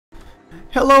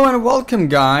Hello and welcome,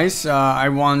 guys. I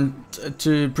want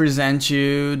to present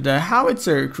you the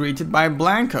Howitzer created by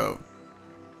Blanc0.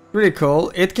 Pretty cool.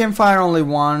 It can fire only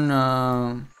one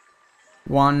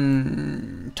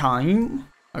time,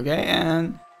 okay,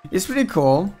 and it's pretty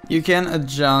cool. You can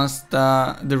adjust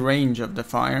the range of the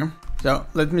fire. So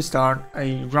let me start.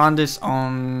 I run this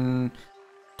on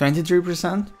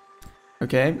 23%.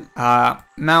 Okay.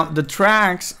 Now the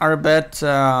tracks are a bit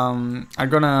are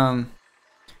gonna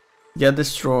get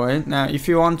destroyed. Now if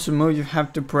you want to move, you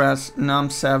have to press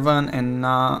num7 and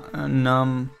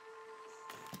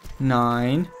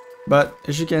num9, but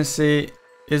as you can see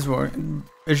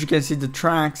the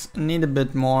tracks need a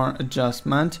bit more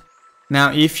adjustment.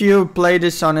 Now if you play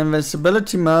this on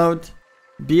invincibility mode,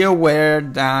 be aware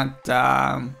that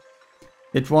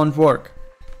it won't work.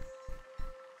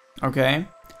 Okay,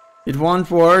 it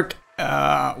won't work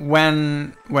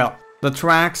when, well, the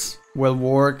tracks will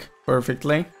work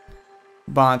perfectly,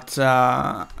 but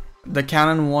the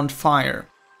cannon won't fire.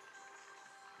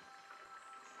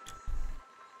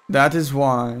 That is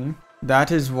why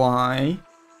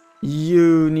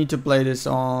you need to play this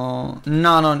on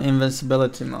not on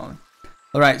invincibility mode.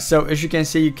 Alright, so as you can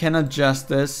see, you can adjust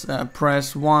this.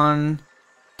 Press 1,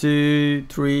 2,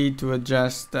 3 to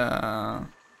adjust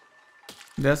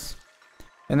this.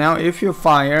 And now if you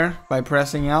fire by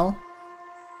pressing L,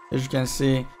 as you can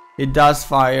see, it does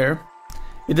fire.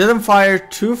 It didn't fire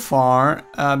too far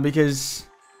because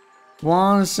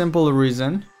one simple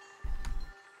reason,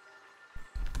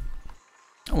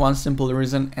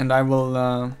 and I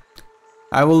will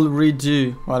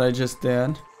redo what I just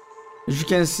did. As you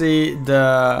can see,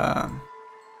 the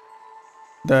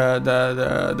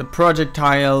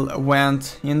projectile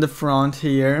went in the front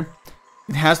here.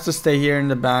 It has to stay here in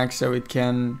the back so it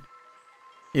can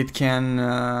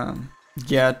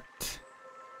get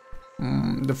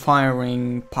the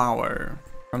firing power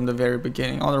from the very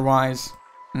beginning. Otherwise,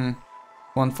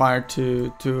 won't fire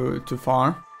too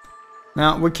far.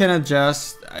 Now we can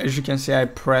adjust. As you can see, I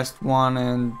pressed 1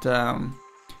 and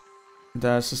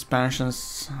the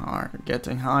suspensions are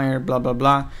getting higher, blah blah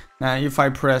blah. Now if I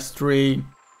press 3,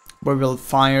 we will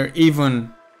fire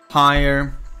even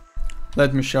higher.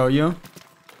 Let me show you.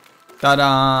 That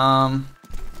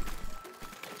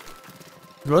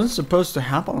it wasn't supposed to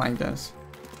happen like this.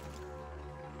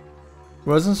 It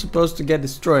wasn't supposed to get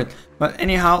destroyed. But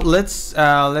anyhow, let's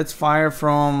fire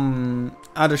from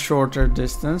at a shorter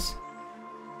distance.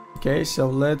 Okay, so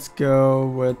let's go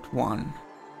with 1.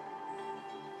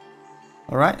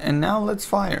 Alright, and now let's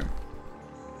fire.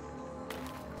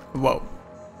 Whoa.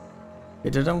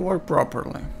 It didn't work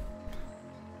properly.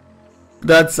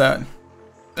 That's sad.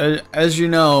 As you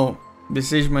know,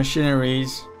 Besiege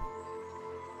machineries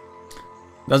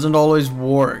doesn't always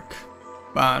work,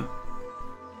 but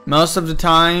most of the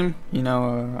time, you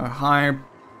know, a higher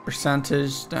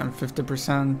percentage than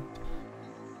 50%,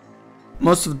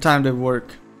 most of the time they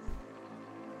work.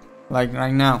 Like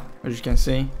right now, as you can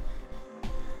see,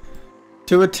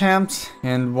 2 attempts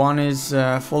and 1 is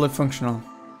fully functional.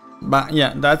 But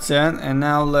yeah, that's it. And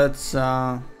now let's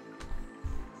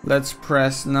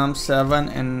press num7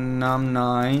 and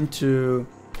num9 to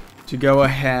go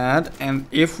ahead. And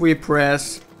if we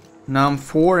press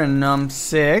num4 and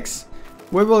num6,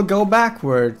 we will go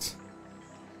backwards.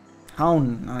 How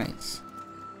nice.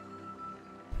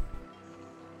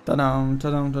 Ta-dum,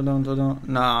 ta-dum, ta-dum, ta-dum.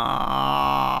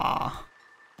 Nah.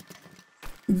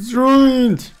 It's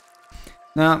ruined.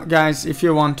 Now, guys, if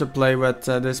you want to play with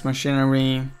this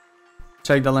machinery,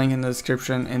 check the link in the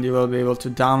description and you will be able to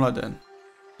download it.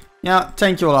 Yeah,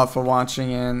 thank you a lot for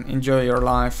watching and enjoy your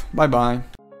life. Bye bye.